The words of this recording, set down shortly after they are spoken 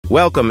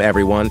Welcome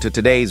everyone to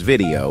today's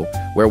video,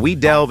 where we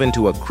delve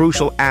into a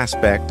crucial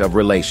aspect of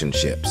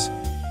relationships.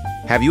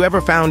 Have you ever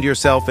found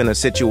yourself in a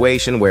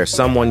situation where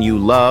someone you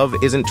love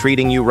isn't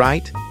treating you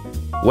right?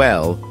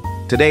 Well,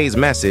 today's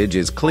message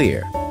is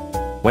clear.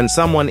 When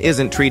someone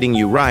isn't treating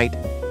you right,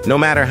 no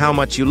matter how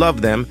much you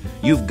love them,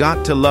 you've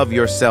got to love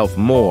yourself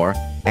more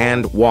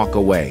and walk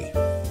away.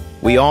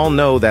 We all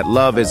know that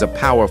love is a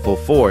powerful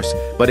force,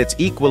 but it's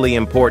equally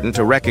important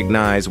to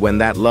recognize when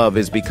that love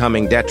is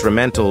becoming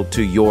detrimental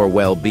to your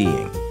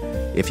well-being.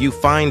 If you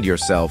find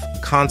yourself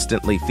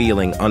constantly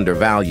feeling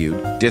undervalued,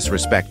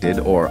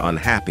 disrespected, or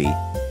unhappy,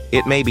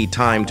 it may be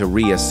time to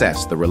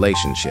reassess the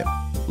relationship.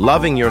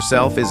 Loving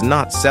yourself is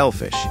not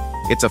selfish.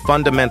 It's a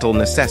fundamental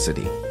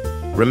necessity.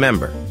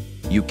 Remember,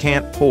 you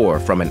can't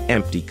pour from an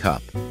empty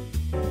cup.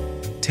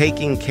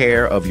 Taking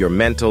care of your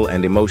mental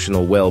and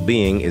emotional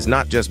well-being is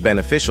not just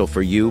beneficial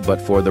for you,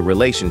 but for the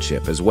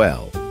relationship as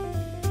well.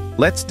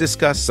 Let's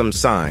discuss some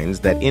signs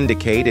that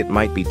indicate it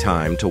might be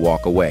time to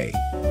walk away.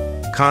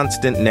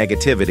 Constant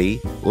negativity,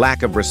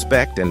 lack of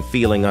respect, and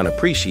feeling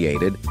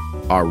unappreciated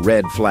are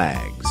red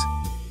flags.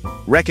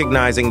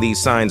 Recognizing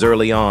these signs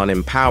early on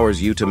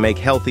empowers you to make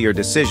healthier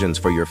decisions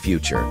for your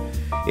future.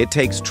 It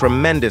takes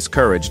tremendous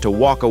courage to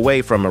walk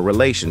away from a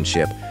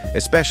relationship,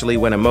 especially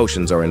when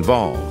emotions are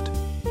involved.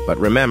 But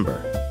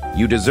remember,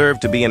 you deserve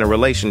to be in a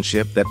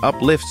relationship that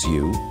uplifts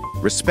you,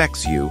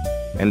 respects you,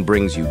 and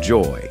brings you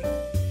joy.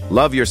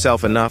 Love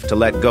yourself enough to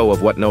let go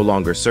of what no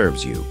longer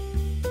serves you.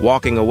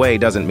 Walking away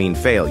doesn't mean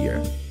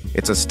failure.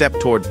 It's a step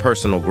toward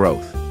personal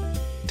growth.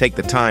 Take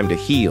the time to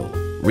heal,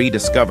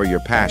 rediscover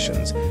your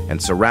passions, and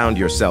surround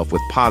yourself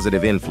with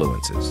positive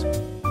influences.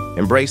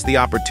 Embrace the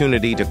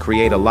opportunity to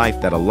create a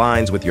life that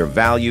aligns with your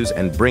values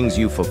and brings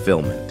you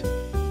fulfillment.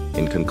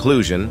 In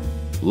conclusion,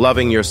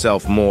 loving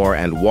yourself more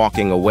and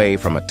walking away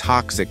from a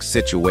toxic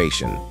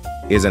situation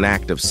is an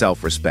act of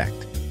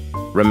self-respect.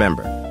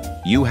 Remember,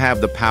 you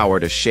have the power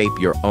to shape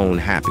your own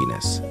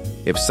happiness.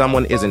 If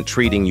someone isn't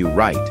treating you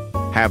right,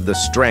 have the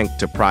strength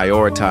to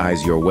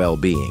prioritize your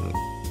well-being.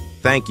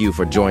 Thank you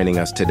for joining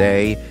us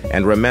today,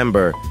 and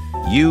remember,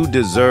 you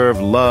deserve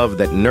love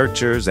that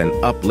nurtures and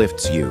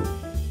uplifts you.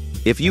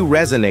 If you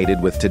resonated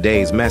with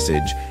today's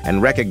message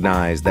and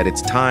recognize that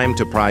it's time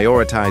to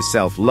prioritize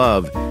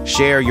self-love,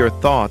 share your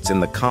thoughts in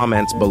the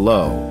comments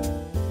below.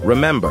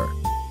 Remember,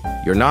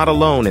 you're not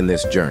alone in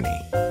this journey.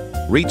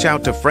 Reach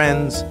out to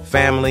friends,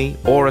 family,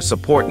 or a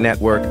support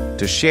network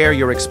to share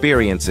your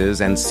experiences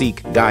and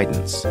seek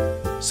guidance.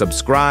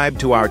 Subscribe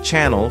to our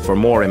channel for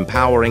more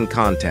empowering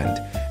content,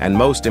 and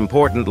most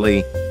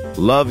importantly,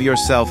 love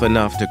yourself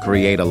enough to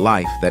create a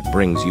life that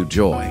brings you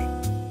joy.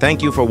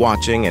 Thank you for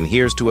watching, and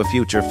here's to a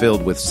future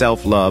filled with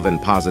self-love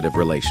and positive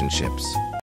relationships.